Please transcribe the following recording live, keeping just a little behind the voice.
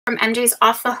from MJ's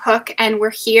Off the Hook, and we're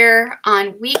here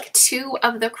on week 2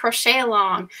 of the crochet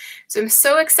along. So I'm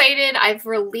so excited. I've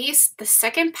released the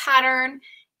second pattern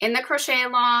in the crochet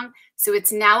along, so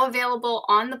it's now available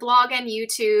on the blog and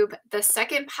YouTube. The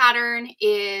second pattern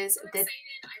is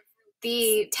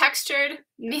the textured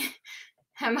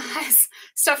has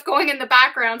stuff going in the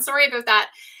background. Sorry about that.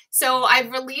 So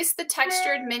I've released the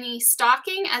textured mini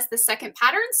stocking as the second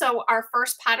pattern. So our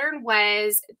first pattern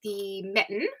was the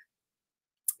mitten,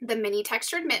 the mini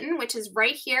textured mitten, which is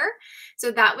right here.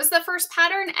 So that was the first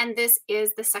pattern, and this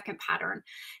is the second pattern.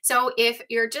 So if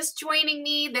you're just joining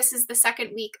me, this is the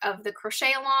second week of the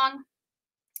crochet along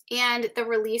and the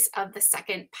release of the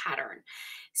second pattern.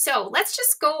 So let's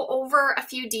just go over a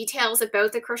few details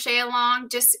about the crochet along,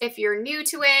 just if you're new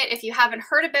to it, if you haven't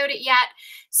heard about it yet.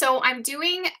 So I'm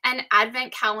doing an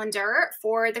advent calendar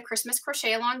for the Christmas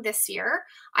crochet along this year.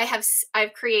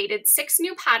 I've created 6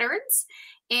 new patterns,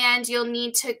 and you'll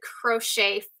need to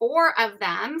crochet 4 of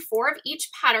them, 4 of each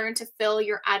pattern to fill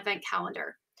your advent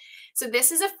calendar. So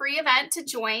this is a free event to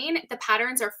join. The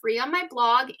patterns are free on my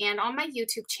blog and on my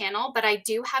YouTube channel, but I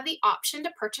do have the option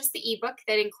to purchase the ebook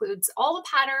that includes all the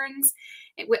patterns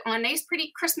on nice,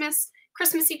 pretty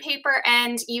Christmassy paper,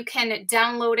 and you can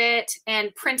download it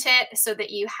and print it so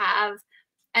that you have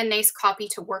a nice copy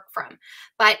to work from.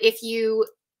 But if you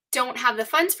don't have the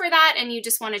funds for that and you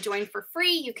just want to join for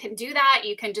free, you can do that.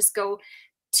 You can just go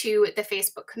to the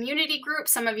Facebook community group.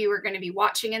 Some of you are going to be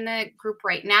watching in the group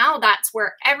right now. That's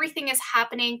where everything is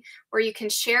happening, where you can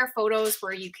share photos,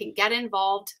 where you can get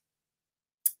involved.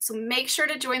 So make sure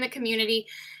to join the community,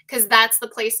 because that's the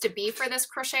place to be for this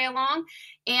crochet along.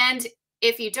 And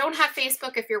if you don't have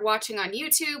Facebook, if you're watching on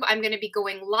YouTube, I'm going to be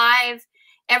going live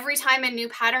every time a new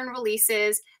pattern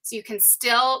releases, so you can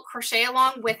still crochet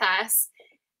along with us.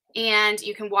 And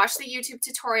you can watch the YouTube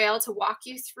tutorial to walk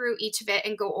you through each of it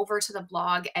and go over to the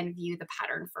blog and view the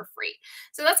pattern for free.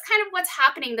 So that's kind of what's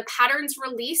happening. The patterns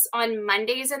release on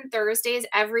Mondays and Thursdays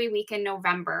every week in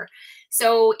November.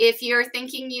 So if you're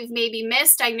thinking you've maybe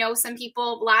missed, I know some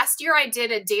people, last year I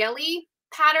did a daily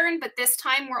pattern, but this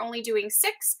time we're only doing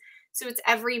 6. So it's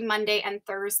every Monday and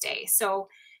Thursday. So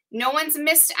no one's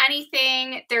missed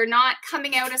anything. They're not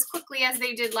coming out as quickly as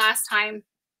they did last time.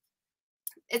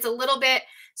 It's a little bit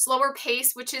slower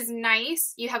pace, which is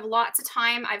nice. You have lots of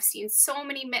time. I've seen so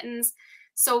many mittens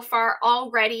so far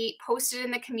already posted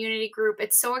in the community group.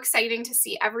 It's so exciting to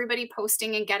see everybody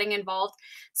posting and getting involved.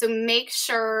 So make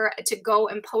sure to go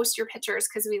and post your pictures,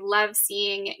 because we love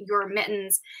seeing your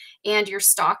mittens and your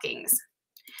stockings.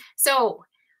 So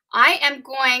I am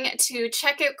going to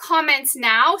check out comments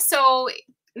now. So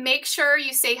make sure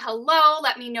you say hello.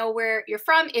 Let me know where you're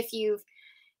from. If you've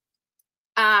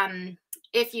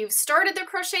started the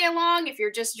crochet along, if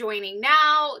you're just joining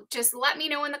now, just let me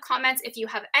know in the comments. If you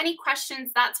have any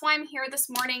questions, that's why I'm here this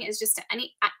morning, is just to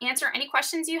answer any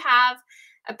questions you have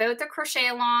about the crochet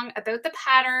along, about the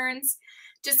patterns,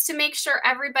 just to make sure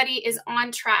everybody is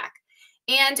on track.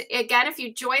 And again, if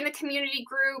you join the community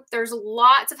group, there's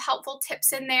lots of helpful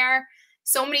tips in there.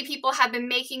 So many people have been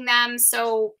making them.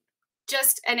 So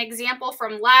just an example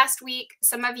from last week,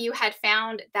 some of you had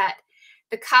found that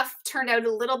the cuff turned out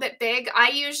a little bit big. I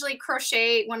usually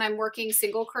crochet when I'm working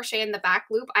single crochet in the back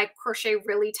loop. I crochet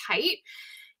really tight.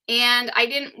 And I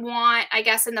didn't want, I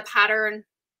guess, in the pattern,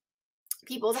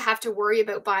 people to have to worry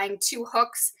about buying 2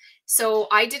 hooks. So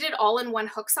I did it all in 1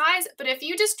 hook size. But if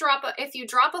you just drop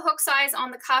a hook size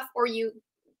on the cuff, or you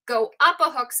go up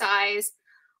a hook size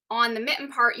on the mitten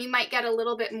part, you might get a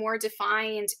little bit more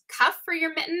defined cuff for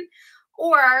your mitten.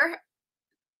 Or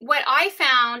what I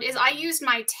found is I used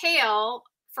my tail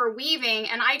for weaving,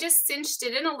 and I just cinched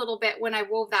it in a little bit when I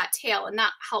wove that tail, and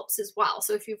that helps as well.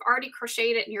 So if you've already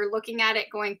crocheted it and you're looking at it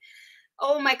going,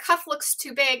 oh, my cuff looks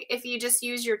too big, if you just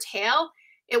use your tail,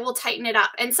 it will tighten it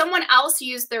up. And someone else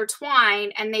used their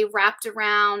twine and they wrapped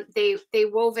around, they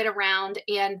wove it around,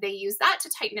 and they used that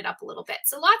to tighten it up a little bit.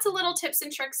 So lots of little tips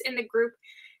and tricks in the group.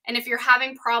 And if you're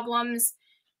having problems,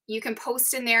 you can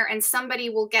post in there and somebody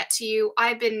will get to you.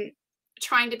 I've been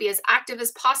trying to be as active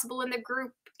as possible in the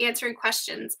group, answering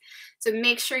questions. So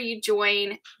make sure you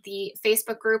join the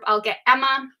Facebook group. I'll get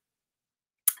Emma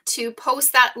to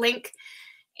post that link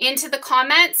into the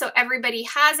comments so everybody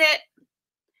has it.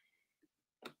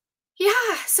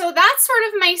 Yeah, so that's sort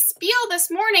of my spiel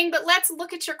this morning, but let's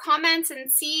look at your comments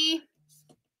and see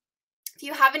if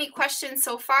you have any questions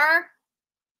so far.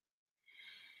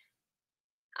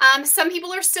 Some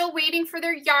people are still waiting for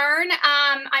their yarn.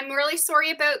 I'm really sorry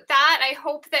about that. I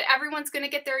hope that everyone's going to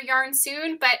get their yarn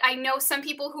soon, but I know some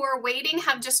people who are waiting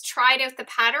have just tried out the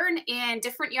pattern in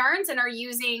different yarns and are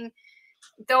using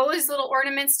those little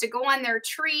ornaments to go on their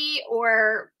tree,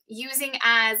 or using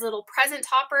as little present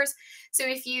toppers. So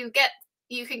if you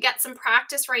can get some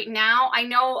practice right now. I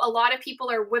know a lot of people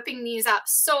are whipping these up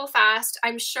so fast.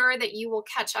 I'm sure that you will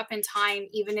catch up in time,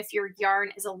 even if your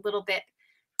yarn is a little bit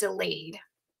delayed.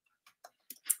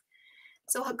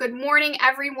 So good morning,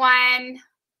 everyone.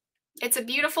 It's a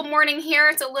beautiful morning here.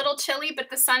 It's a little chilly, but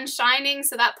the sun's shining,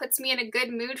 so that puts me in a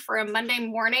good mood for a Monday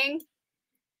morning.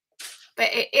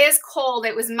 But it is cold.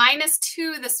 It was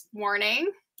 -2 this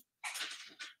morning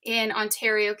in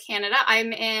Ontario, Canada.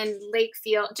 I'm in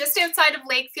Lakefield, just outside of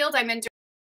Lakefield. I'm in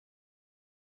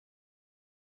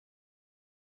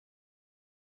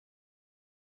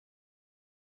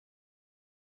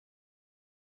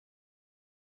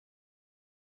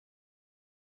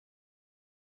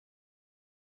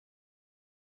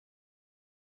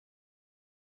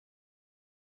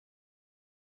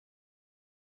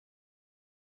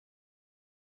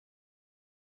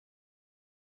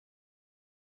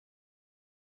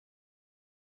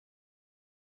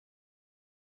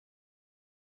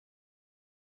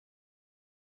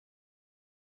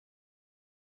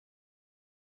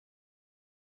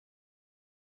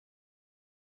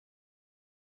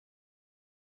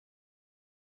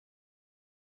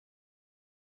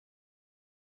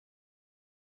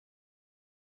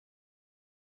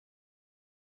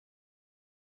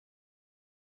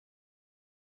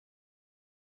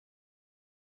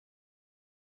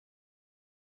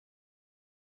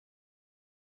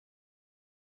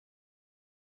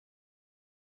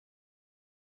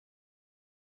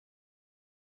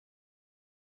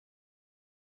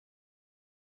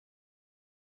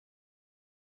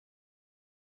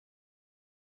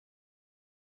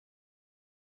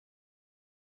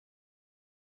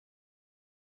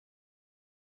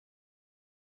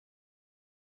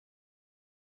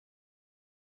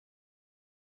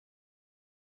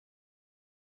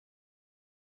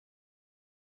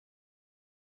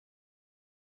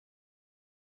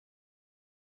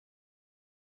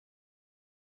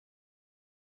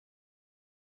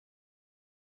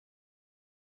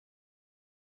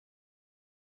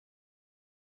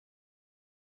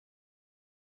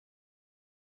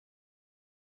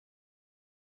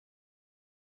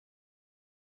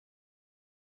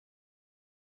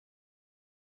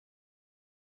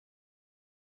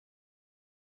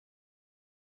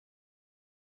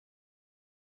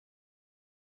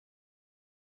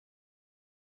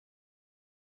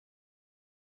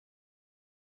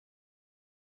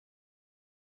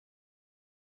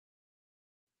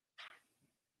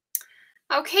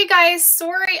Okay, guys,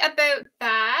 sorry about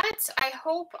that. I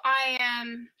hope I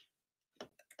am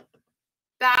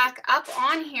back up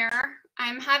on here.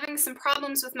 I'm having some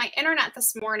problems with my internet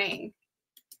this morning.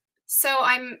 So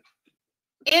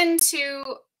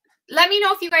let me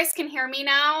know if you guys can hear me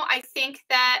now. I think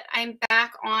that I'm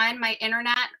back on. My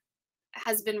internet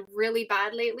has been really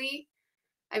bad lately.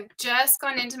 I've just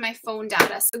gone into my phone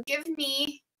data. So give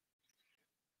me,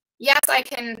 yes, I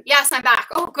can. Yes, I'm back.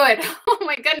 Oh, good. Oh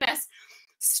my goodness.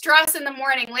 Stress in the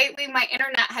morning. Lately, my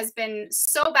internet has been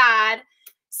so bad.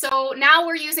 So now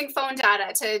we're using phone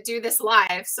data to do this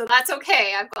live. So that's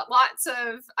okay. I've got lots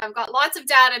of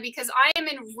data because I am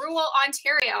in rural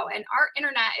Ontario and our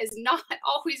internet is not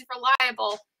always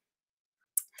reliable.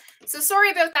 So sorry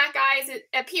about that, guys. It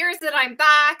appears that I'm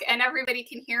back and everybody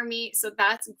can hear me, so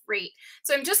that's great.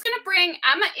 So I'm just going to bring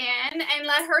Emma in and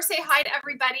let her say hi to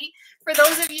everybody. For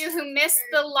those of you who missed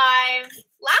the live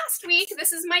last week,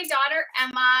 this is my daughter,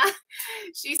 Emma.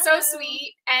 She's so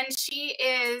sweet, and she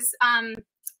is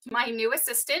my new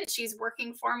assistant. She's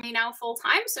working for me now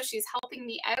full-time, so she's helping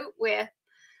me out with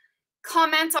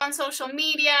comments on social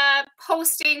media,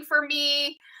 posting for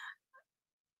me,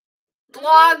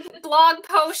 blog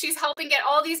posts. She's helping get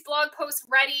all these blog posts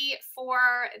ready for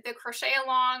the crochet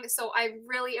along, so I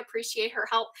really appreciate her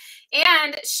help.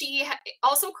 And she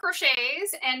also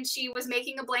crochets, and she was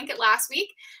making a blanket last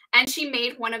week and she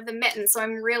made one of the mittens, so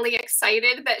I'm really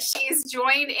excited that she's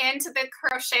joined into the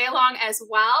crochet along as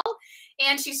well,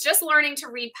 and she's just learning to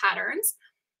read patterns.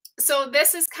 So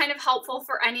this is kind of helpful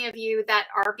for any of you that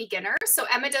are beginners. So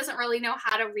Emma doesn't really know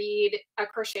how to read a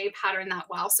crochet pattern that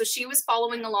well. So she was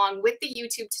following along with the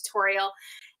YouTube tutorial,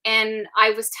 and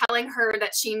I was telling her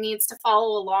that she needs to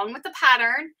follow along with the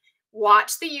pattern,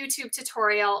 watch the YouTube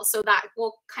tutorial, so that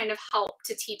will kind of help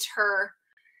to teach her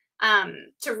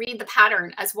to read the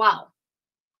pattern as well.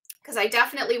 Because I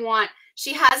definitely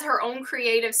she has her own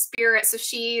creative spirit, so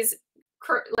she's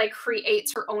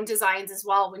creates her own designs as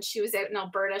well. When she was out in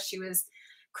Alberta, she was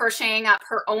crocheting up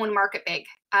her own market bag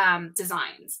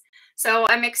designs. So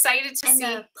I'm excited to see.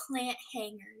 And the plant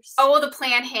hangers. Oh, the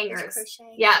plant hangers.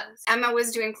 Yeah, Emma was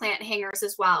doing plant hangers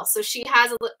as well. So she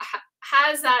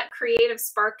has that creative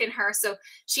spark in her. So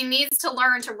she needs to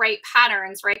learn to write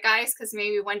patterns, right, guys? Because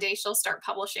maybe one day she'll start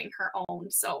publishing her own.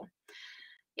 So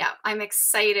yeah, I'm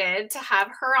excited to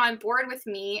have her on board with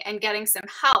me and getting some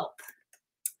help.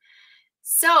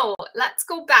 So let's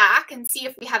go back and see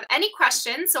if we have any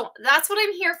questions. So that's what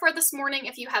I'm here for this morning.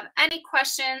 If you have any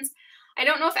questions, I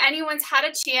don't know if anyone's had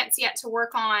a chance yet to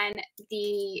work on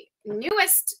the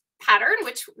newest pattern,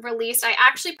 which released. I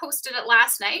actually posted it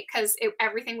last night because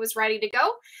everything was ready to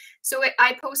go. So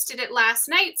I posted it last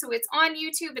night. So it's on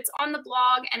YouTube, it's on the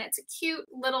blog, and it's a cute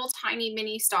little tiny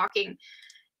mini stocking.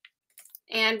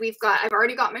 And I've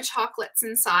already got my chocolates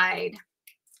inside.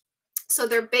 So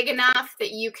they're big enough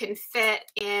that you can fit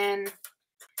in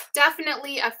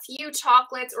definitely a few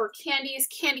chocolates or candies,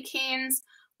 candy canes,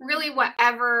 really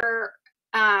whatever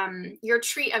your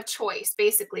treat of choice,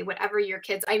 basically, whatever your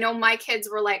kids. I know my kids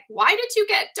were like, why did you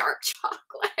get dark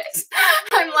chocolate?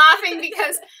 I'm laughing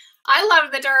because I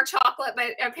love the dark chocolate, but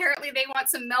apparently they want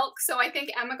some milk. So I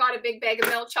think Emma got a big bag of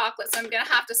milk chocolate. So I'm going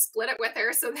to have to split it with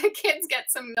her so the kids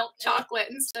get some milk chocolate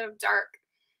instead of dark.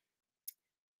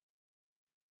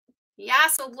 Yeah,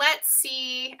 so let's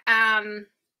see.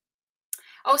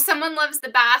 Oh, someone loves the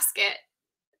basket.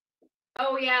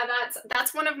 Oh yeah,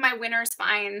 that's one of my Winners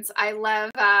finds. I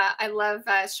love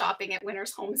shopping at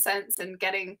Winners Home Sense and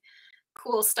getting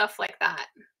cool stuff like that.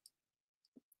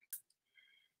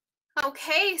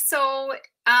 Okay, so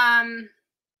I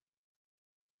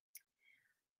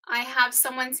have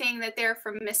someone saying that they're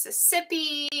from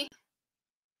Mississippi,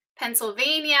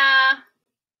 Pennsylvania.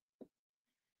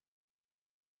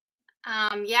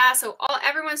 Yeah, so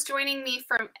everyone's joining me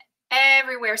from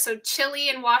everywhere. So chilly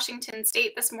in Washington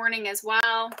State this morning as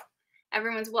well.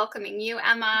 Everyone's welcoming you,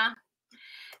 Emma.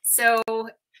 So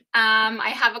I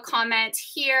have a comment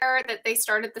here that they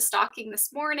started the stocking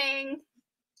this morning.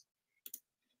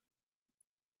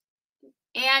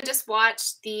 And just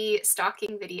watch the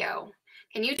stocking video.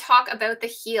 Can you talk about the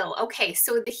heel? Okay,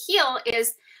 so the heel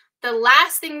is the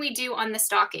last thing we do on the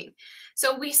stocking.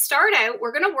 So we start out,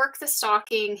 we're going to work the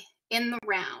stocking in the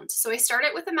round. So I start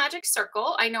it with a magic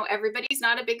circle. I know everybody's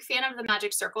not a big fan of the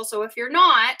magic circle. So if you're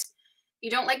not,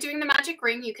 you don't like doing the magic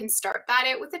ring, you can start that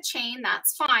out with a chain.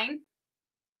 That's fine.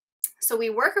 So we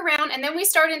work around and then we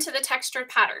start into the textured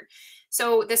pattern.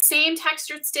 So the same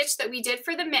textured stitch that we did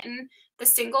for the mitten, the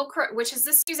single, which is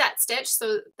the Suzette stitch.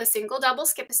 So the single double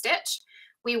skip a stitch,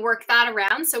 we work that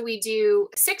around. So we do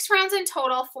 6 rounds in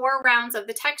total, 4 rounds of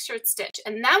the textured stitch.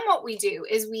 And then what we do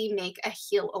is we make a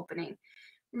heel opening.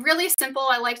 Really simple.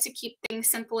 I like to keep things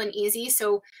simple and easy.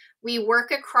 So we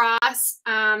work across,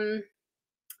 I'm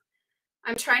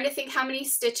trying to think how many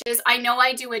stitches. I know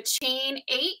I do a chain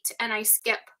 8 and I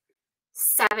skip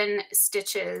 7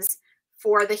 stitches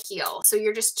for the heel. So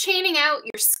you're just chaining out,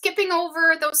 you're skipping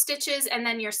over those stitches, and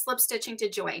then you're slip stitching to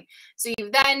join. So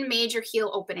you've then made your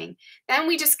heel opening. Then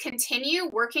we just continue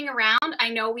working around. I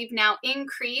know we've now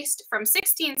increased from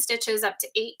 16 stitches up to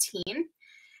 18.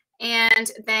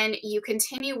 And then you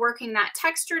continue working that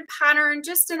textured pattern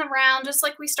just in the round, just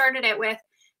like we started it with.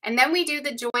 And then we do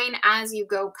the join as you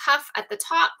go cuff at the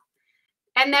top.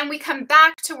 And then we come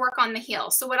back to work on the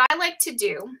heel. So what I like to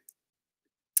do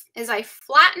is I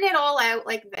flatten it all out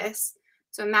like this.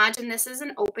 So imagine this is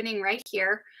an opening right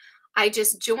here. I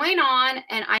just join on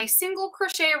and I single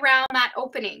crochet around that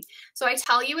opening. So I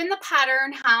tell you in the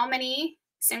pattern how many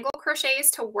single crochets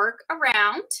to work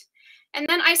around. And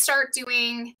then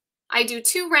I do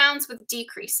 2 rounds with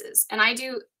decreases, and I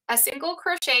do a single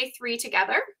crochet 3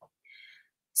 together.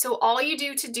 So all you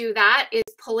do to do that is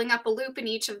pulling up a loop in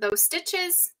each of those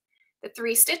stitches, the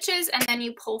 3 stitches, and then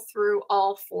you pull through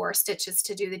all 4 stitches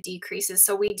to do the decreases.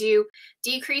 So we do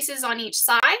decreases on each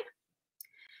side,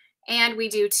 and we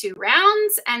do 2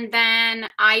 rounds, and then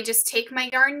I just take my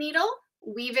yarn needle,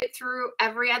 weave it through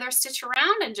every other stitch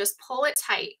around, and just pull it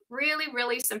tight. Really,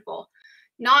 really simple.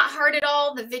 Not hard at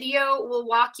all. The video will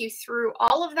walk you through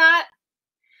all of that.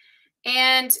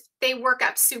 And they work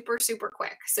up super, super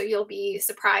quick. So you'll be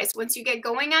surprised. Once you get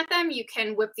going at them, you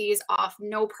can whip these off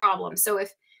no problem. So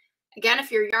if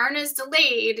your yarn is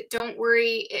delayed, don't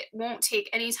worry. It won't take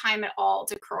any time at all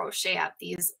to crochet up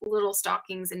these little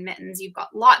stockings and mittens. You've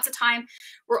got lots of time.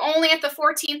 We're only at the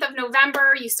 14th of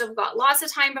November. You still got lots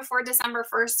of time before December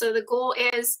 1st. So the goal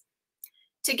is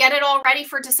to get it all ready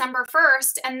for December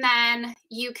 1st, and then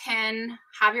you can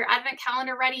have your advent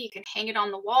calendar ready. You can hang it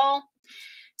on the wall.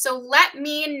 So let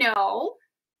me know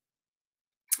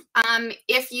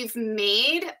if you've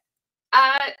made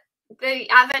the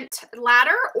Advent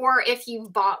ladder or if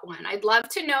you've bought one. I'd love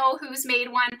to know who's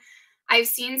made one. I've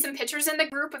seen some pictures in the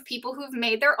group of people who've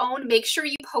made their own. Make sure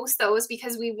you post those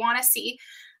because we want to see.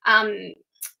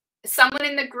 Someone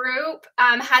in the group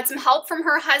had some help from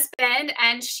her husband,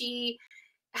 and she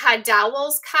had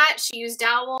dowels cut. She used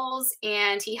dowels,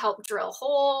 and he helped drill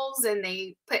holes, and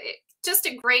they put it, just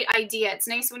a great idea. It's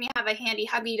nice when you have a handy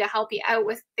hubby to help you out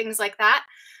with things like that.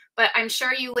 But I'm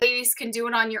sure you ladies can do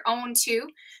it on your own too.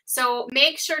 So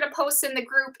make sure to post in the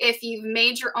group if you've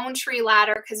made your own tree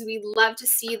ladder, because we'd love to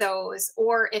see those,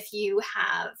 or if you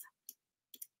have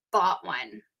bought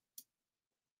one.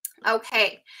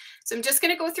 Okay, so I'm just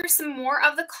going to go through some more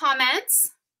of the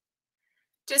comments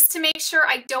just to make sure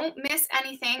I don't miss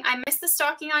anything. I missed the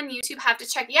stocking on YouTube, have to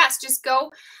check. Yes, just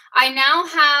go. I now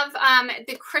have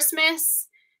the Christmas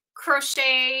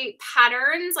crochet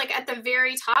patterns like at the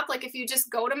very top. Like if you just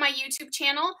go to my YouTube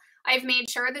channel, I've made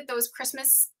sure that those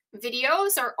Christmas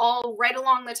videos are all right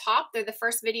along the top. They're the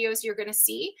first videos you're going to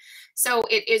see. So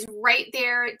it is right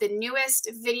there, the newest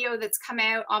video that's come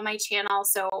out on my channel.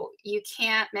 So you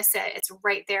can't miss it. It's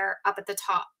right there up at the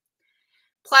top.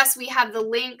 Plus, we have the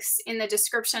links in the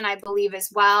description, I believe, as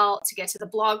well, to get to the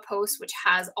blog post, which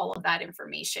has all of that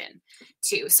information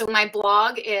too. So my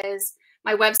blog is,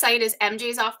 my website is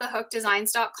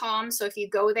mjsoffthehookdesigns.com. So if you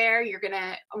go there, you're going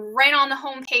to, right on the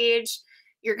home page,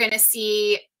 you're going to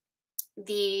see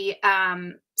the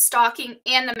stocking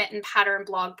and the mitten pattern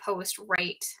blog post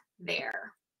right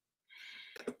there.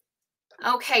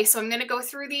 Okay, so I'm going to go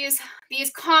through these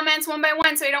comments one by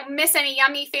one so I don't miss any.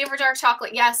 Yummy, favorite dark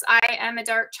chocolate. Yes, I am a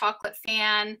dark chocolate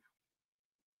fan.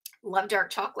 Love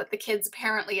dark chocolate. The kids,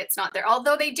 apparently it's not there.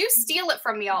 Although they do steal it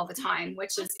from me all the time,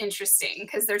 which is interesting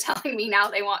because they're telling me now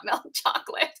they want milk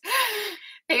chocolate.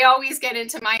 They always get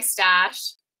into my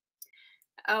stash.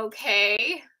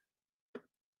 Okay.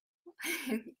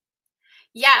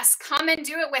 Yes, come and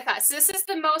do it with us. This is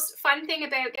the most fun thing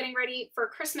about getting ready for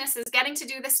Christmas, is getting to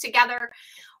do this together,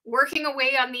 working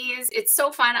away on these. It's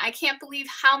so fun. I can't believe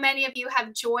how many of you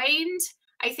have joined.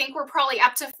 I think we're probably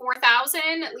up to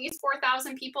 4,000, at least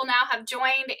 4,000 people now have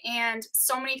joined, and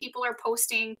so many people are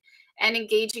posting and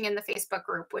engaging in the Facebook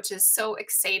group, which is so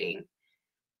exciting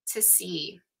to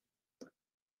see.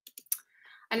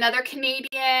 Another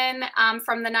Canadian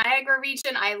from the Niagara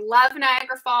region. I love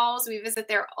Niagara Falls. We visit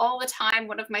there all the time.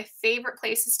 One of my favorite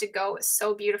places to go. It's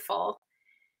so beautiful.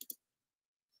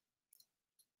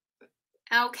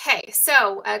 Okay,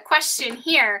 so a question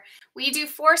here. We do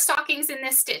 4 stockings in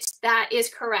this stitch. That is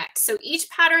correct. So each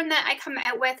pattern that I come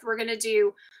out with, we're going to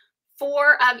do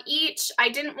 4 of each. I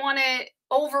didn't want to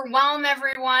overwhelm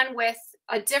everyone with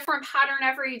a different pattern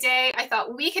every day. I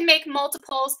thought we can make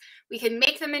multiples. We can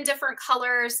make them in different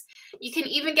colors. You can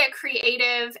even get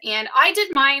creative. And I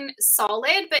did mine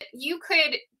solid, but you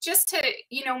could, just to,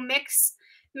 you know, mix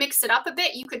it up a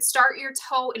bit, you could start your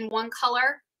toe in one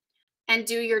color and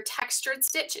do your textured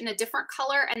stitch in a different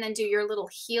color, and then do your little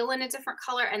heel in a different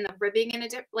color and the ribbing in a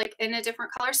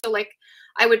different color. So like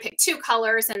I would pick 2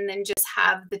 colors and then just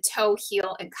have the toe,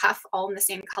 heel, and cuff all in the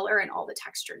same color and all the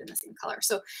textured in the same color.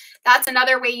 So that's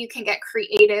another way you can get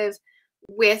creative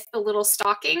with the little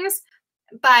stockings,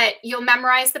 but you'll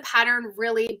memorize the pattern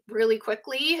really, really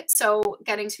quickly. So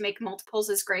getting to make multiples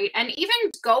is great. And even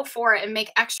go for it and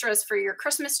make extras for your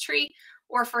Christmas tree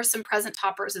or for some present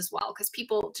toppers as well, because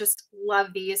people just love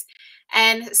these.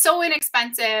 And so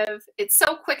inexpensive. It's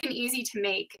so quick and easy to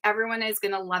make. Everyone is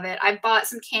going to love it. I've bought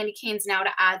some candy canes now to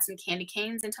add some candy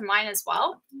canes into mine as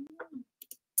well.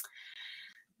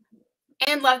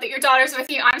 And love that your daughter's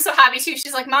with you. I'm so happy too.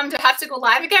 She's like, Mom, do I have to go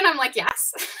live again? I'm like,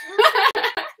 yes.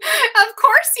 Of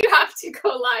course you have to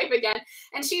go live again.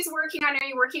 And she's working on, are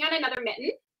you working on another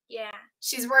mitten? Yeah.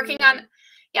 She's working on,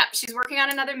 yeah, she's working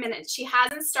on another mitten. She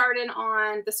hasn't started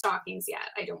on the stockings yet,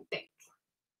 I don't think.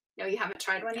 No, you haven't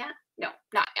tried one yet? No,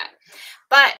 not yet.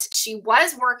 But she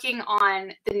was working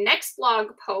on the next blog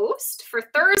post for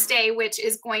Thursday, which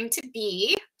is going to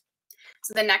be,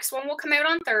 so the next one will come out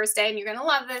on Thursday, and you're going to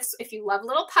love this. If you love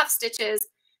little puff stitches,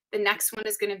 the next one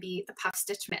is going to be the puff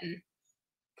stitch mitten.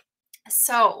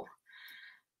 So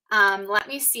let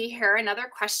me see here.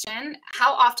 Another question.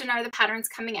 How often are the patterns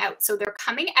coming out? So they're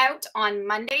coming out on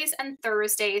Mondays and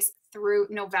Thursdays through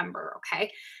November. Okay.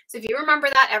 So if you remember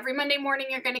that, every Monday morning,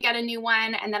 you're going to get a new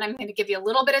one. And then I'm going to give you a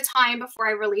little bit of time before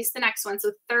I release the next one.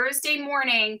 So Thursday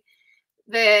morning,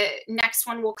 the next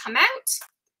one will come out.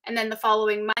 And then the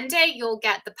following Monday, you'll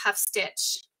get the puff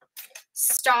stitch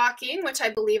stocking, which I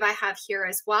believe I have here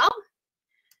as well.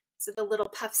 So the little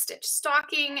puff stitch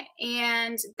stocking,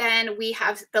 and then we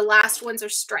have the last ones are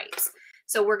stripes.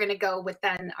 So we're going to go with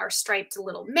then our striped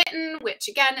little mitten, which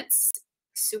again, it's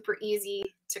super easy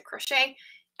to crochet.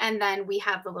 And then we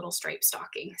have the little stripe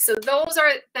stocking. So those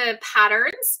are the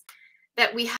patterns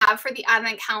that we have for the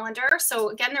advent calendar. So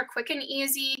again, they're quick and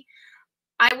easy.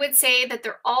 I would say that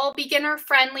they're all beginner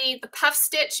friendly. The puff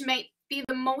stitch might be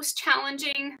the most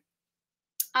challenging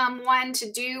one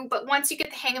to do, but once you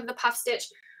get the hang of the puff stitch,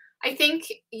 I think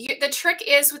the trick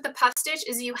is with the puff stitch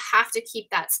is you have to keep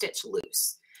that stitch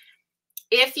loose.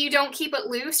 If you don't keep it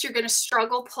loose, you're going to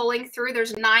struggle pulling through.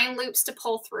 There's 9 loops to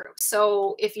pull through.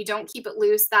 So if you don't keep it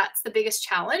loose, that's the biggest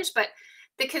challenge. But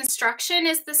the construction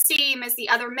is the same as the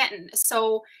other mitten.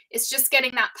 So it's just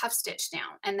getting that puff stitch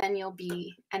down, and then you'll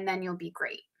be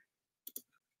great.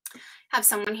 Have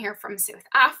someone here from South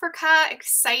Africa,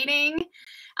 exciting.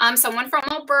 Someone from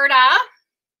Alberta.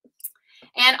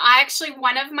 And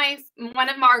one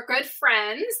of our good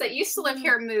friends that used to live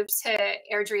here moved to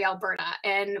Airdrie, Alberta,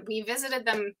 and we visited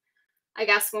them, I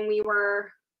guess, when we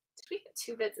were, did we get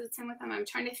 2 visits in with them? I'm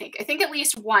trying to think. I think at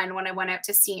least one when I went out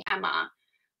to see Emma.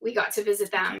 We got to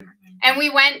visit them. And we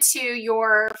went to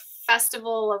your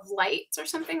Festival of Lights or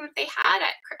something that they had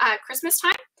at Christmas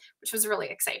time, which was really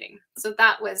exciting. So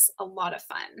that was a lot of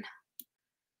fun.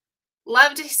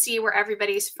 Love to see where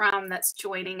everybody's from that's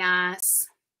joining us.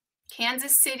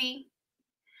 Kansas City.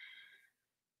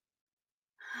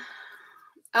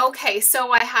 Okay,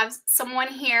 so I have someone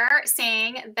here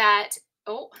saying that,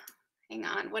 oh, hang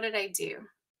on, what did I do?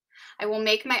 I will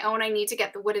make my own. I need to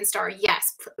get the wooden star.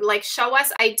 Yes, like show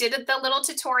us. I did the little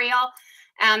tutorial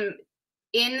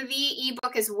in the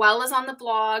ebook as well as on the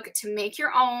blog to make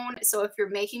your own. So if you're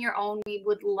making your own, we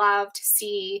would love to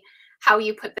see how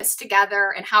you put this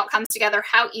together and how it comes together,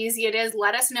 how easy it is.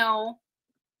 Let us know.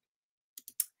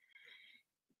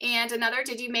 And another,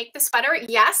 did you make the sweater?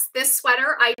 Yes, this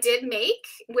sweater I did make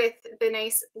with the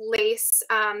nice lace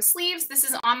sleeves. This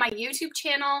is on my YouTube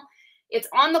channel. It's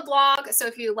on the blog. So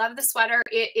if you love the sweater,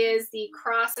 it is the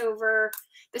crossover,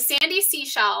 the Sandy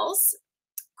Seashells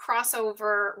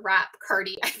crossover wrap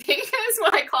cardi, I think is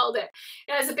what I called it.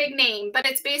 It has a big name, but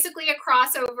it's basically a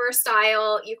crossover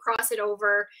style. You cross it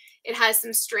over. It has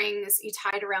some strings you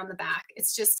tie it around the back.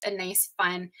 It's just a nice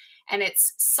fun, and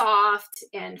it's soft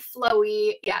and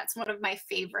flowy. Yeah, it's one of my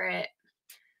favorite.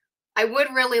 I would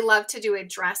really love to do a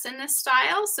dress in this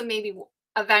style, so maybe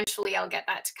eventually I'll get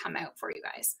that to come out for you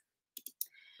guys.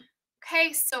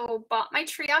 Okay, so bought my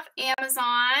tree off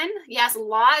Amazon. Yes,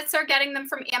 lots are getting them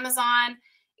from Amazon.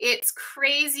 It's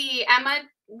crazy. Emma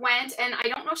went, and I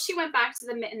don't know if she went back to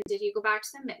the mitten. Did you go back to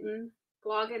the mitten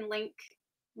blog and link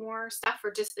more stuff,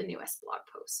 or just the newest blog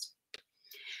post?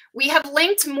 We have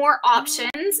linked more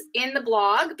options in the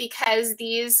blog because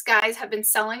these guys have been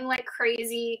selling like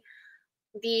crazy.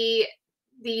 The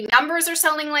numbers are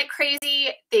selling like crazy.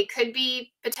 They could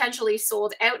be potentially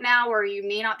sold out now, or you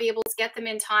may not be able to get them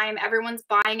in time. Everyone's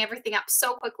buying everything up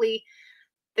so quickly.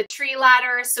 The tree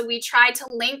ladder. So we tried to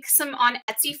link some on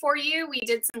Etsy for you. We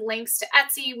did some links to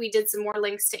Etsy. We did some more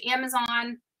links to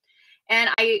Amazon. And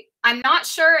I'm not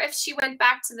sure if she went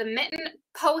back to the mitten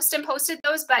post and posted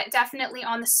those, but definitely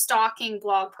on the stocking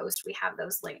blog post, we have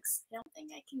those links. I don't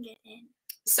think I can get in.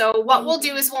 So what we'll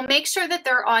do is we'll make sure that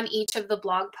they're on each of the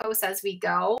blog posts as we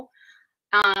go.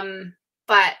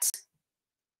 But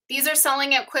these are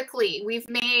selling out quickly.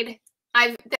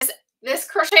 This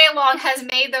crochet along has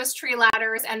made those tree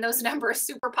ladders and those numbers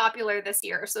super popular this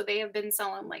year. So they have been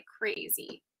selling like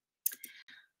crazy.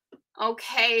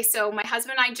 Okay, so my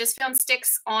husband and I just found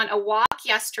sticks on a walk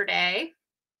yesterday.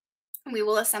 We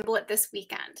will assemble it this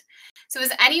weekend. So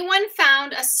has anyone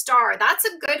found a star? That's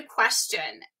a good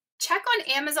question. Check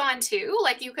on Amazon too.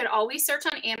 Like you could always search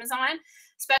on Amazon,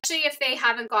 especially if they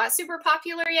haven't got super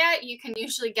popular yet. You can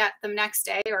usually get them next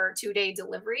day or 2-day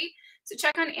delivery. So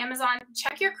check on Amazon,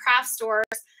 check your craft stores.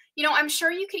 You know, I'm sure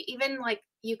you could even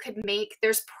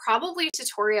there's probably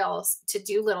tutorials to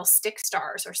do little stick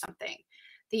stars or something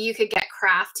that you could get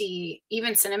crafty.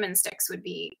 Even cinnamon sticks would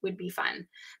be fun.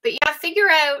 But yeah, figure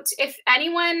out if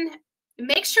anyone,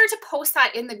 make sure to post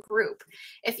that in the group.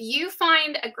 If you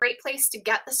find a great place to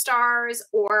get the stars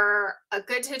or a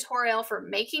good tutorial for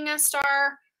making a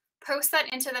star, post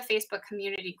that into the Facebook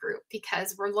community group,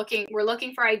 because we're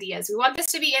looking for ideas. We want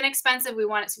this to be inexpensive. We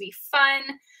want it to be fun.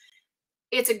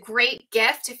 It's a great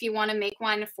gift if you want to make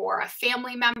one for a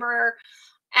family member.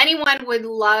 Anyone would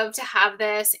love to have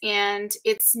this, and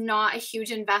it's not a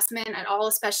huge investment at all,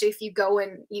 especially if you go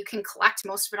and you can collect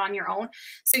most of it on your own.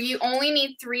 So you only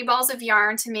need 3 balls of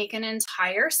yarn to make an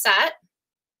entire set.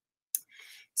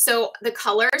 So the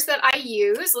colors that I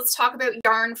use, let's talk about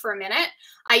yarn for a minute.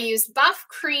 I use buff,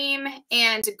 cream,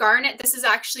 and garnet. This is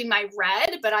actually my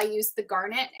red, but I use the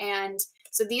garnet. And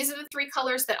so these are the 3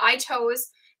 colors that I chose.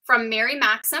 from Mary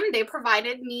Maxim. They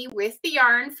provided me with the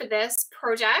yarn for this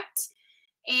project.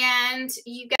 And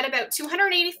you get about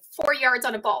 284 yards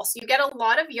on a ball. So you get a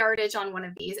lot of yardage on one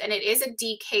of these, and it is a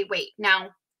DK weight. Now,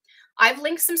 I've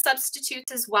linked some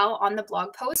substitutes as well on the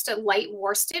blog post. A light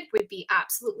worsted would be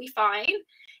absolutely fine.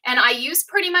 And I used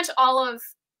pretty much all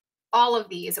of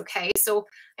these, okay? So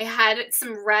I had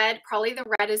some red. Probably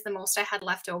the red is the most I had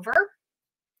left over.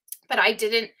 But I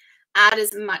didn't add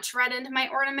as much red into my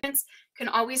ornaments. You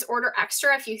can always order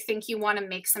extra if you think you want to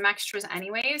make some extras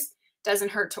anyways.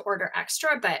 Doesn't hurt to order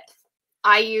extra, but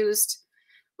I used,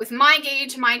 with my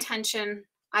gauge, my tension,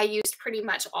 I used pretty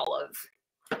much all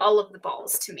of the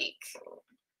balls to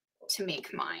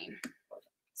make mine.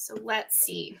 So let's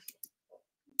see.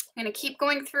 I'm going to keep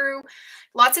going through.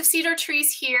 Lots of cedar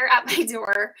trees here at my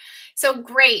door. So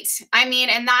great. I mean,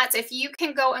 and that's if you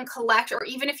can go and collect, or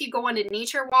even if you go on a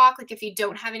nature walk, like if you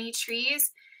don't have any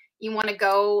trees, you want to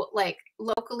go like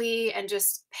locally and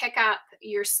just pick up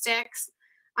your sticks.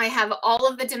 I have all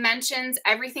of the dimensions.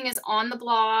 Everything is on the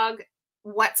blog,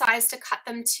 what size to cut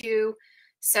them to.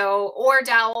 So, or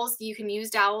dowels, you can use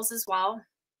dowels as well.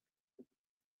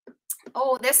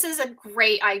 Oh, this is a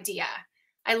great idea.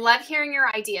 I love hearing your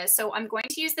ideas. So I'm going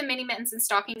to use the mini mittens and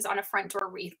stockings on a front door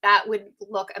wreath. That would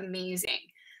look amazing.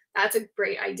 That's a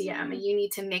great idea, Emma. You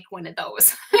need to make one of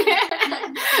those.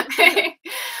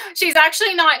 She's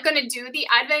actually not going to do the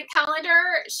advent calendar.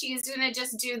 She's going to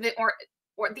just do the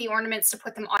ornaments to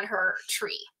put them on her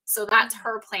tree. So that's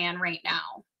her plan right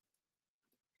now.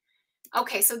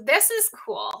 Okay, so this is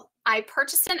cool. I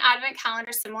purchased an advent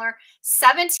calendar similar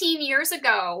 17 years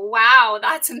ago. Wow,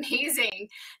 that's amazing.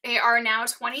 They are now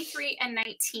 23 and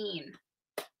 19.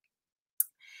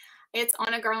 It's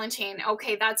on a garland chain.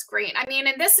 Okay, that's great. I mean,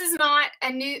 and this is not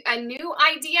a new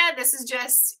idea. This is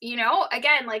just, you know,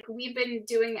 again, like we've been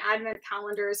doing advent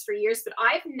calendars for years, but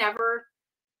I've never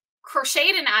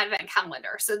crocheted an advent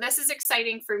calendar. So this is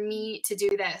exciting for me to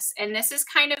do this. And this is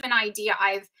kind of an idea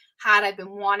I've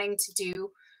been wanting to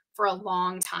do for a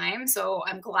long time. So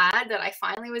I'm glad that I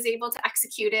finally was able to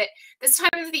execute it. This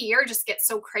time of the year just gets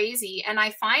so crazy. And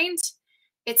I find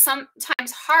it's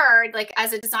sometimes hard, like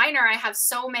as a designer, I have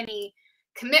so many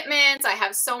commitments. I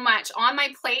have so much on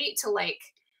my plate to like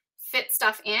fit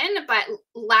stuff in. But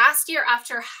last year,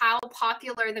 after how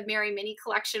popular the Mary Mini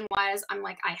collection was, I'm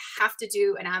like, I have to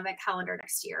do an advent calendar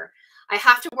next year. I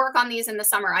have to work on these in the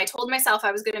summer. I told myself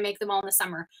I was going to make them all in the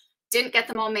summer. Didn't get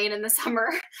them all made in the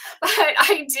summer, but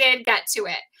I did get to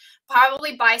it.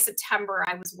 Probably by September,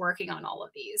 I was working on all of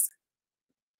these.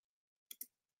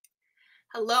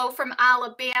 Hello from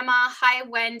Alabama. Hi,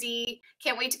 Wendy.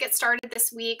 Can't wait to get started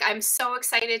this week. I'm so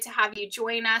excited to have you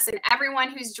join us and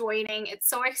everyone who's joining. It's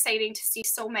so exciting to see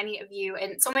so many of you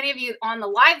and so many of you on the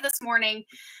live this morning.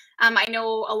 I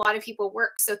know a lot of people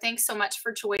work, so thanks so much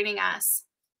for joining us.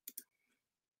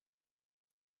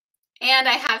 And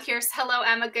I have here, hello,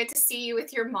 Emma. Good to see you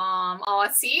with your mom. Oh,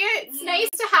 see, it's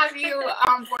nice to have you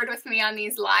on board with me on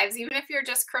these lives, even if you're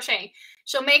just crocheting.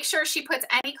 She'll make sure she puts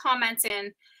any comments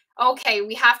in. Okay,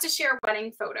 we have to share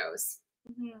wedding photos.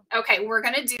 Okay, we're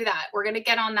going to do that. We're going to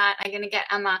get on that. I'm going to get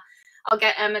Emma. I'll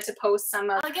get Emma to post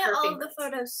some of I'll get all the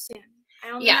photos soon.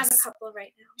 I only have a couple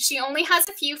right now. She only has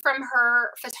a few from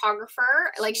her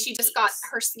photographer. Like she just got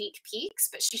her sneak peeks,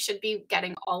 but she should be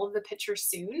getting all of the pictures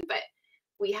soon. But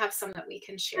we have some that we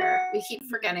can share. We keep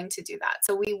forgetting to do that.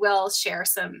 So we will share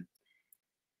some.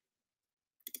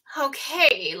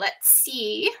 Okay, let's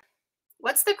see.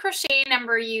 What's the crochet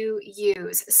number you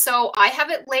use? So I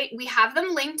have it we have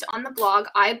them linked on the blog.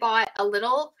 I bought a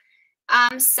little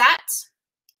set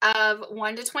of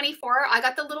 1 to 24. I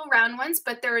got the little round ones,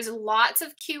 but there's lots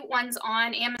of cute ones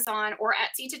on Amazon or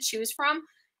Etsy to choose from.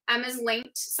 Emma's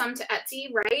linked some to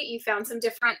Etsy, right?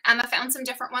 Emma found some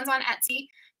different ones on Etsy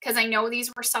because I know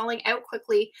these were selling out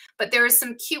quickly, but there's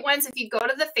some cute ones. If you go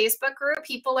to the Facebook group,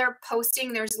 people are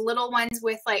posting, there's little ones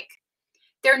with like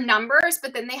their numbers,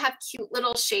 but then they have cute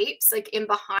little shapes like in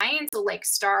behind. So like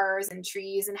stars and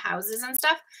trees and houses and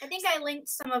stuff. I think I linked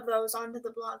some of those onto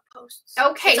the blog posts.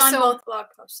 Okay. It's on both blog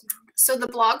posts now. So the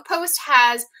blog post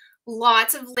has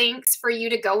lots of links for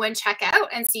you to go and check out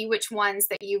and see which ones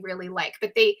that you really like.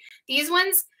 But these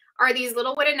ones are these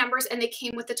little wooden numbers and they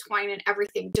came with the twine and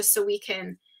everything just so we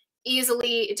can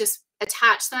easily just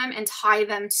attach them and tie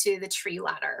them to the tree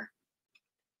ladder.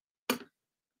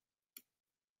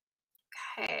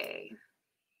 Okay.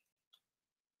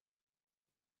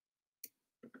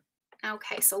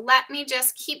 Okay, so let me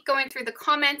just keep going through the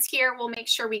comments here. We'll make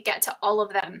sure we get to all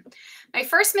of them. My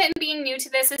first mitten, being new to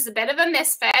this, is a bit of a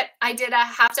misfit. I did a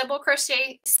half double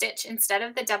crochet stitch instead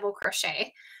of the double crochet.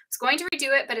 I was going to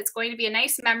redo it, but it's going to be a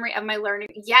nice memory of my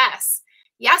learning. Yes,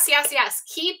 Yes, yes, yes.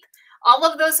 Keep all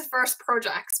of those first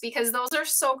projects because those are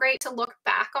so great to look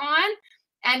back on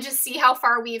and just see how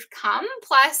far we've come.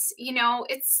 Plus, you know,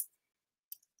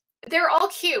 they're all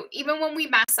cute, even when we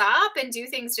mess up and do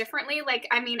things differently. Like,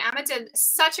 I mean, Emma did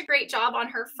such a great job on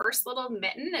her first little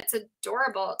mitten. It's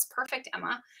adorable. It's perfect,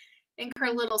 Emma. I think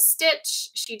her little stitch,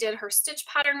 she did her stitch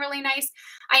pattern really nice.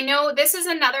 I know this is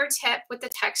another tip with the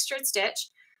textured stitch.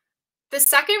 The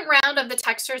second round of the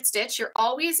textured stitch,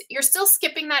 you're still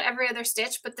skipping that every other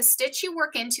stitch, but the stitch you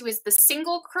work into is the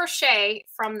single crochet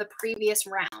from the previous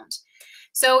round.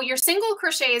 So your single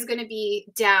crochet is going to be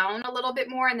down a little bit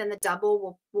more, and then the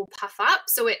double will puff up.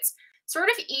 So it's sort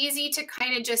of easy to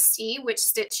kind of just see which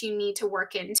stitch you need to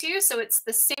work into. So it's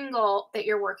the single that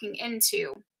you're working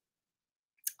into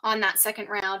on that second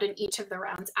round and each of the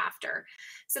rounds after.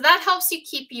 So that helps you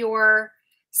keep your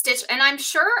stitch. And I'm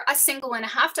sure a single and a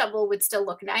half double would still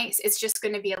look nice. It's just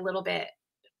going to be a little bit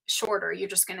shorter. You're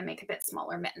just going to make a bit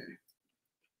smaller mitten.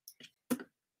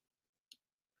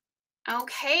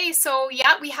 Okay, so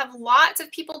yeah, we have lots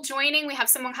of people joining. We have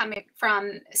someone coming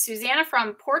from Susanna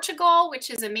from Portugal, which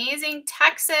is amazing.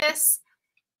 Texas.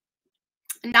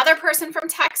 Another person from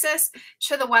Texas.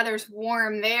 Sure, the weather's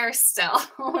warm there still,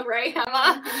 right,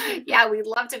 Emma? Yeah, we'd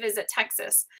love to visit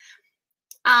Texas.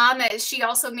 She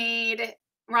also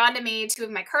Rhonda made 2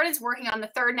 of my cardigans, working on the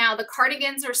 3rd now. The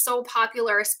cardigans are so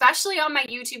popular, especially on my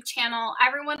YouTube channel.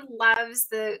 Everyone loves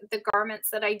the garments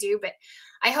that I do, but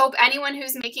I hope anyone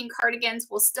who's making cardigans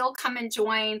will still come and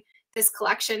join this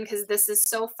collection because this is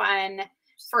so fun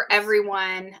for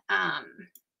everyone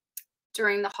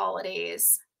during the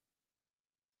holidays.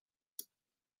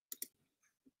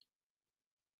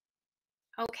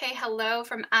 Okay, hello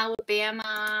from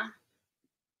Alabama.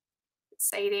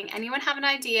 Exciting. Anyone have an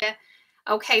idea?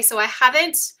 Okay, so I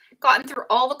haven't gotten through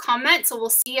all the comments, so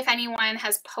we'll see if anyone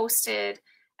has posted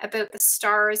about the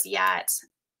stars yet.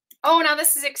 Oh, now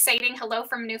this is exciting. Hello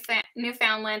from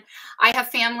Newfoundland. I have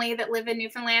family that live in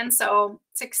Newfoundland, so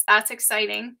that's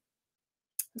exciting.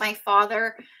 My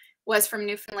father was from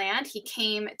Newfoundland. He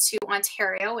came to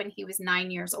Ontario when he was 9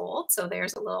 years old, so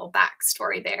there's a little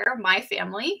backstory there. My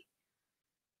family.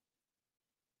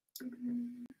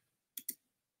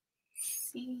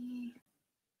 See.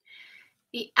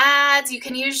 The ads, you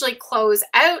can usually close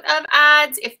out of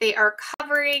ads if they are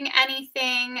covering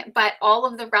anything, but all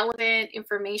of the relevant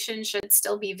information should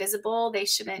still be visible. They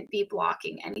shouldn't be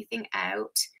blocking anything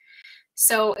out.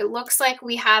 So it looks like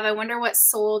we have, I wonder what's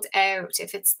sold out,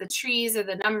 if it's the trees or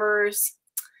the numbers.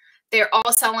 They're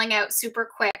all selling out super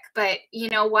quick, but you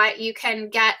know what? You can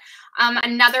get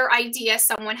another idea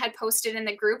someone had posted in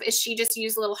the group is she just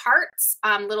used little hearts,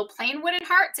 little plain wooden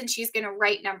hearts, and she's going to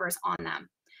write numbers on them.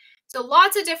 So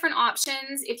lots of different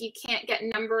options. If you can't get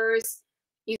numbers,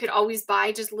 you could always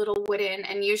buy just little wooden,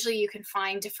 and usually you can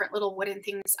find different little wooden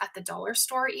things at the dollar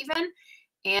store even,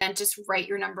 and just write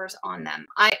your numbers on them.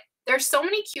 There's so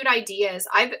many cute ideas.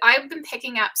 I've been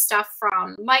picking up stuff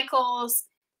from Michaels.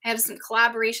 I have some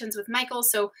collaborations with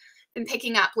Michaels, so I've been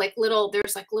picking up like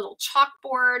there's like little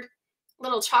chalkboard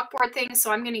things.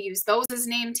 So I'm going to use those as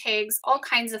name tags, all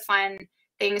kinds of fun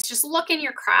things. Just look in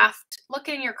your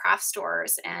craft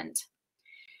stores. And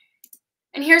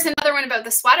here's another one about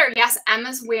the sweater. Yes,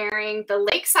 Emma's wearing the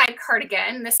Lakeside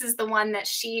cardigan. This is the one that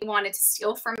she wanted to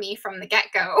steal from me from the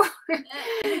get-go.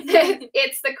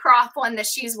 It's the crop one that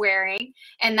she's wearing,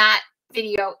 and that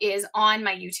video is on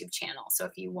my YouTube channel, so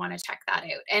if you want to check that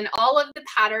out. And all of the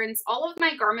patterns, all of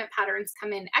my garment patterns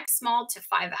come in X small to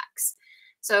 5X.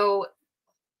 So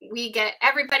we get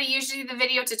everybody, usually the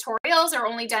video tutorials are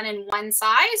only done in one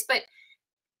size, but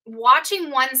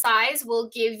watching one size will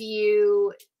teach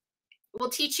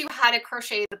you how to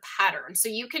crochet the pattern. So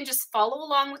you can just follow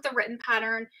along with the written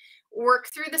pattern, work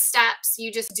through the steps. You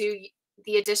just do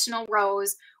the additional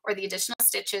rows or the additional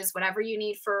stitches, whatever you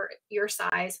need for your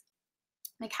size.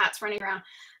 My cat's running around.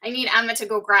 I need Emma to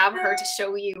go grab her to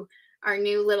show you our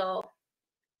new little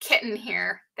kitten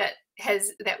here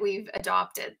that we've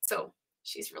adopted. So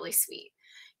she's really sweet.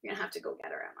 You're gonna have to go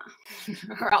get her,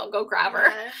 Emma, or I'll go grab her.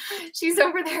 Yeah. She's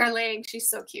over there laying. She's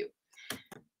so cute.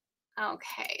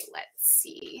 Okay, let's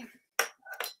see.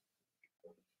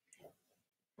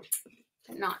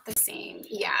 Not the same.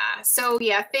 Yeah. So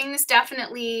yeah, things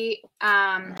definitely.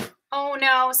 Oh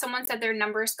no, someone said their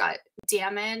numbers got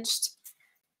damaged.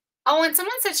 Oh, and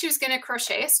someone said she was going to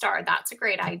crochet a star. That's a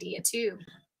great idea too.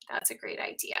 That's a great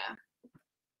idea.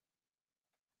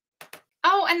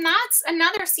 Oh, and that's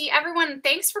another, see, everyone,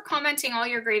 thanks for commenting all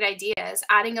your great ideas.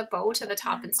 Adding a bow to the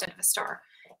top instead of a star.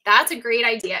 That's a great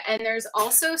idea. And there's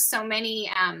also so many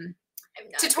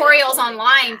tutorials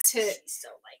online to,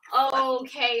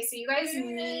 Okay, so you guys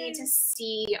need to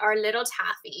see our little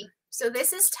Taffy. So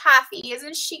this is Taffy.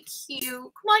 Isn't she cute?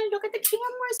 Come on, look at the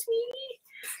camera,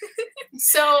 sweetie.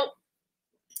 So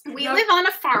we live on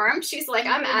a farm. She's like,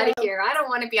 I'm out of here. I don't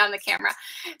want to be on the camera.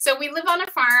 So we live on a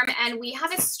farm, and we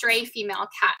have a stray female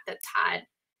cat that's had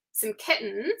some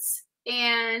kittens.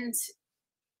 And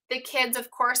the kids, of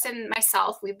course, and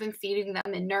myself, we've been feeding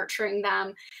them and nurturing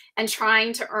them and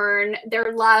trying to earn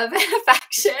their love and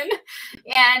affection.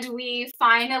 And we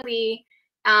finally,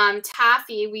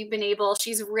 Taffy, we've been able,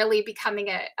 she's really becoming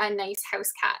a nice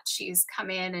house cat. She's come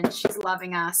in and she's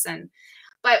loving us.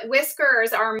 But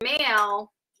Whiskers, our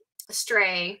male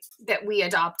stray that we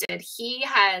adopted, he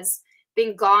has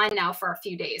been gone now for a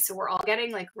few days. So we're all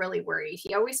getting like really worried.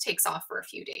 He always takes off for a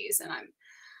few days, and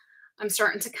I'm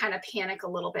starting to kind of panic a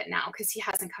little bit now because he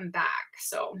hasn't come back.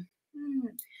 So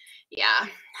yeah.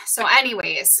 So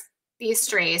anyways, these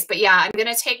strays, but yeah, I'm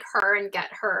going to take her and get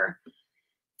her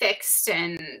fixed.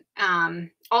 And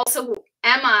also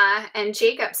Emma and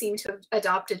Jacob seem to have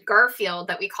adopted Garfield,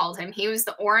 that we called him. He was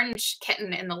the orange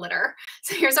kitten in the litter.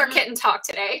 So here's our kitten talk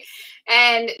today.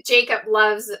 And Jacob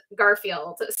loves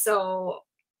Garfield. So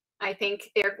I think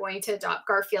they're going to adopt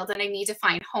Garfield, and I need to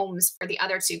find homes for the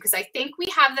other two because I think we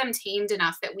have them tamed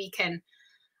enough that we can,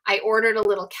 I ordered a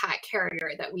little cat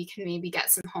carrier that we can maybe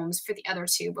get some homes for the other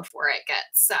two before it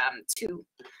gets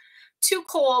too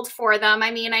cold for them. I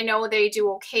mean, I know they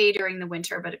do okay during the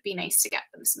winter, but it'd be nice to get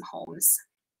them some homes.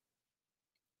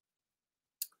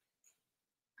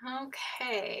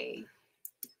 Okay.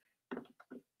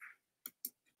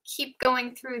 Keep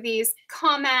going through these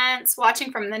comments.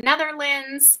 Watching from the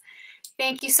Netherlands.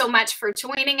 Thank you so much for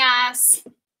joining us.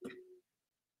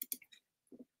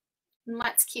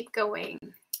 Let's keep going.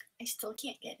 I still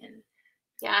can't get in.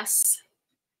 Yes.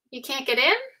 You can't get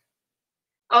in?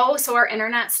 Oh, so our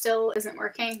internet still isn't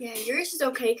working? Yeah, yours is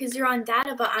okay because you're on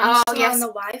data, but I'm still on the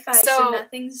Wi-Fi, so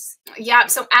nothing's... Yeah,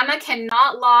 so Emma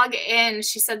cannot log in.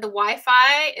 She said the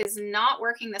Wi-Fi is not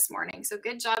working this morning, so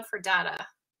good job for data.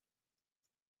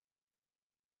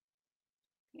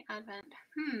 The Advent.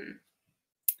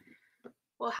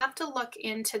 We'll have to look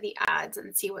into the ads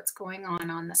and see what's going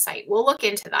on the site. We'll look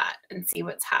into that and see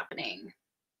what's happening.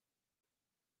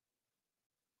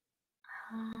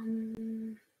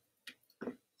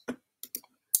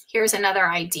 Here's another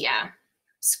idea.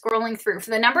 Scrolling through. For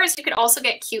the numbers, you could also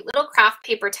get cute little craft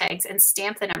paper tags and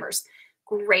stamp the numbers.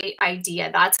 Great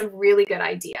idea. That's a really good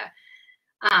idea.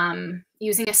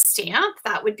 Using a stamp,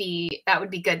 that would be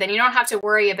good. Then you don't have to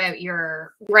worry about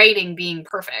your writing being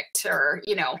perfect or,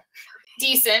 you know,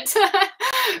 decent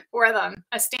for them.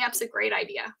 A stamp's a great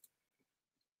idea.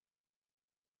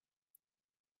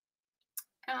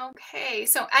 Okay,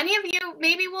 so any of you,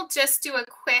 maybe we'll just do a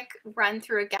quick run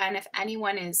through again if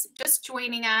anyone is just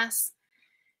joining us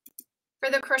for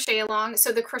the crochet along.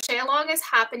 So the crochet along is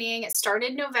happening. It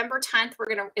started November 10th.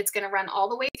 It's gonna run all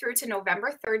the way through to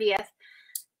November 30th.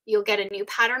 You'll get a new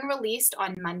pattern released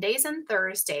on Mondays and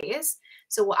Thursdays.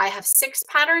 So I have 6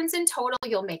 patterns in total.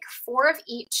 You'll make 4 of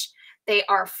each. They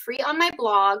are free on my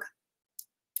blog.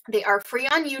 They are free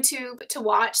on YouTube to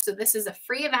watch. So this is a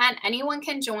free event. Anyone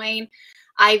can join.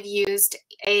 I've used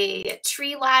a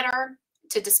tree ladder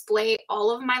to display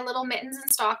all of my little mittens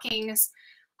and stockings.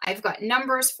 I've got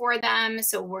numbers for them.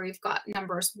 So we've got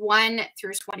numbers 1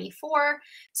 through 24.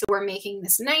 So we're making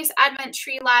this nice Advent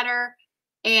tree ladder.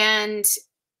 And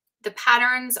the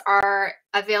patterns are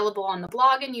available on the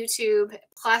blog and YouTube.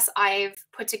 Plus, I've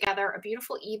put together a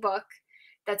beautiful ebook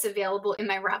that's available in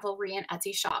my Ravelry and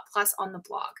Etsy shop, plus on the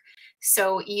blog.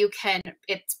 So you can,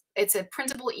 it's a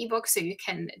printable ebook, so you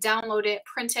can download it,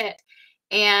 print it,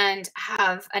 and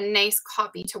have a nice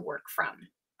copy to work from.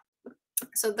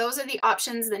 So those are the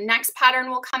options. The next pattern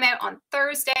will come out on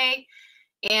Thursday,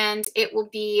 and it will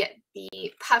be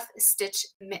the puff stitch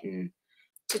mitten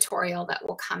tutorial that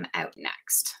will come out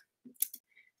next.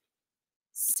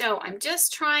 So I'm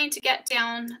just trying to get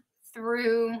down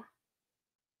through.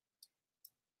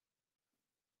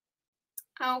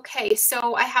 Okay,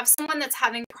 so I have someone that's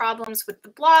having problems with the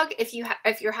blog. If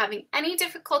you're having any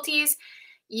difficulties,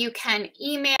 you can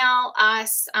email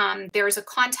us. There's a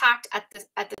contact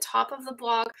at the top of the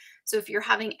blog. So if you're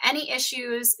having any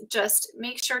issues, just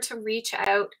make sure to reach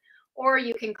out, or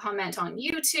you can comment on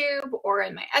YouTube or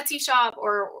in my Etsy shop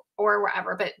or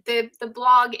wherever. But the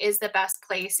blog is the best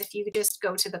place. If you just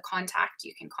go to the contact,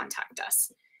 you can contact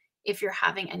us if you're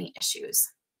having any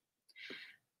issues.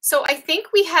 So I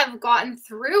think we have gotten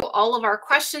through all of our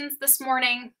questions this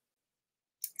morning.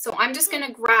 So I'm just going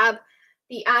to grab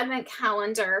the Advent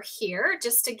calendar here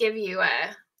just to give you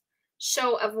a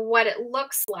show of what it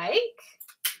looks like.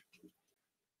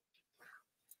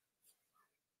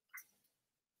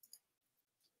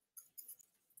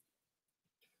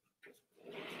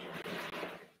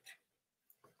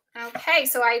 Okay,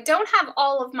 so I don't have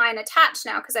all of mine attached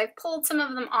now because I've pulled some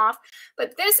of them off,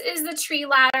 but this is the tree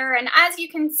ladder, and as you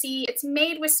can see, it's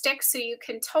made with sticks, so you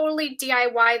can totally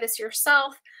DIY this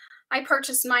yourself. I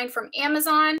purchased mine from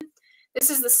Amazon. This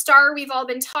is the star we've all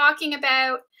been talking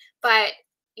about, but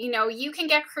you know, you can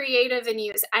get creative and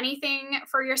use anything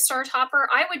for your star topper.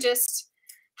 I would just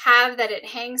have that it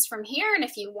hangs from here, and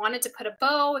if you wanted to put a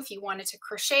bow, if you wanted to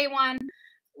crochet one,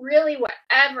 really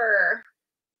whatever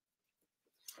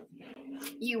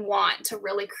you want to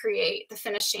really create the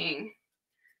finishing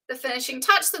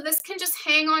touch. So this can just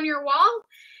hang on your wall.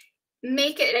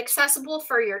 Make it accessible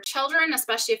for your children,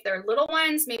 especially if they're little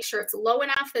ones. Make sure it's low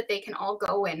enough that they can all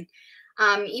go and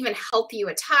even help you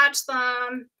attach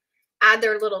them, add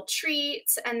their little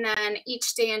treats, and then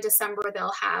each day in December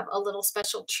they'll have a little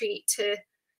special treat to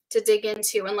dig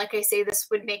into. And like I say, this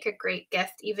would make a great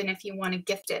gift, even if you want to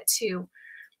gift it to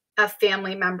a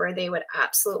family member. They would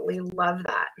absolutely love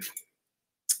that.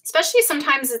 Especially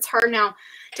sometimes it's hard now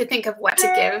to think of what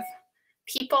to give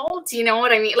people. Do you know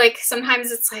what I mean? Like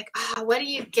sometimes it's like, oh, what do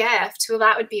you gift? Well,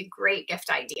 that would be a great gift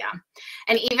idea.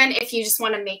 And even if you just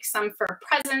want to make some for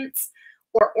presents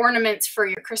or ornaments for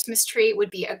your Christmas tree,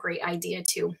 would be a great idea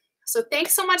too. So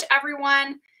thanks so much,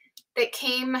 everyone that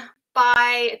came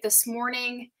by this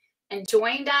morning and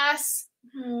joined us.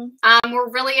 We're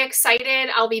really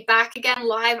excited. I'll be back again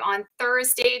live on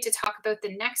Thursday to talk about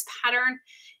the next pattern.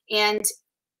 And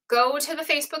go to the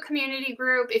Facebook community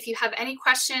group. If you have any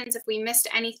questions, if we missed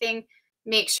anything,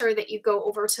 make sure that you go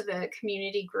over to the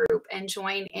community group and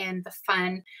join in the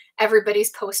fun. Everybody's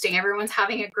posting. Everyone's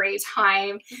having a great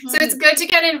time. So it's good to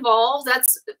get involved.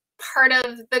 That's part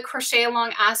of the crochet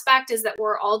along aspect, is that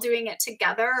we're all doing it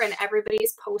together and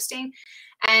everybody's posting.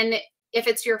 And if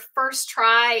it's your first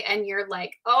try and you're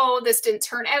like, oh, this didn't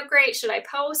turn out great, should I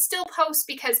post? Still post,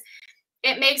 because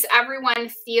it makes everyone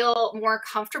feel more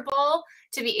comfortable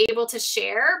to be able to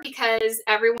share, because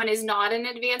everyone is not an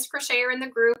advanced crocheter in the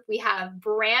group. We have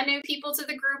brand new people to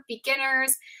the group,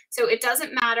 beginners. So it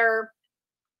doesn't matter.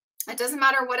 It doesn't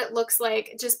matter what it looks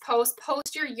like. Just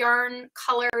post your yarn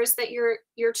colors that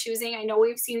you're choosing. I know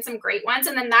we've seen some great ones,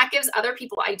 and then that gives other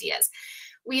people ideas.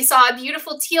 We saw a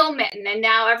beautiful teal mitten, and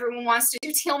now everyone wants to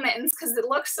do teal mittens because it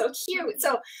looks so cute.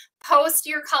 So post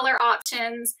your color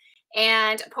options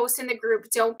and post in the group.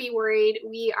 Don't be worried.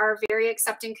 We are a very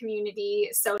accepting community,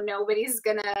 so nobody's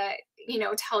gonna, you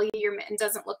know, tell you your mitten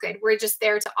doesn't look good. We're just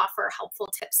there to offer helpful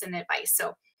tips and advice.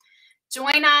 So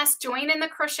join us, join in the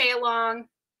crochet along.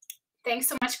 Thanks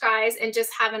so much, guys, and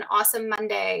just have an awesome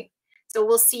Monday. So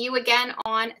we'll see you again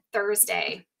on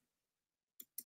Thursday.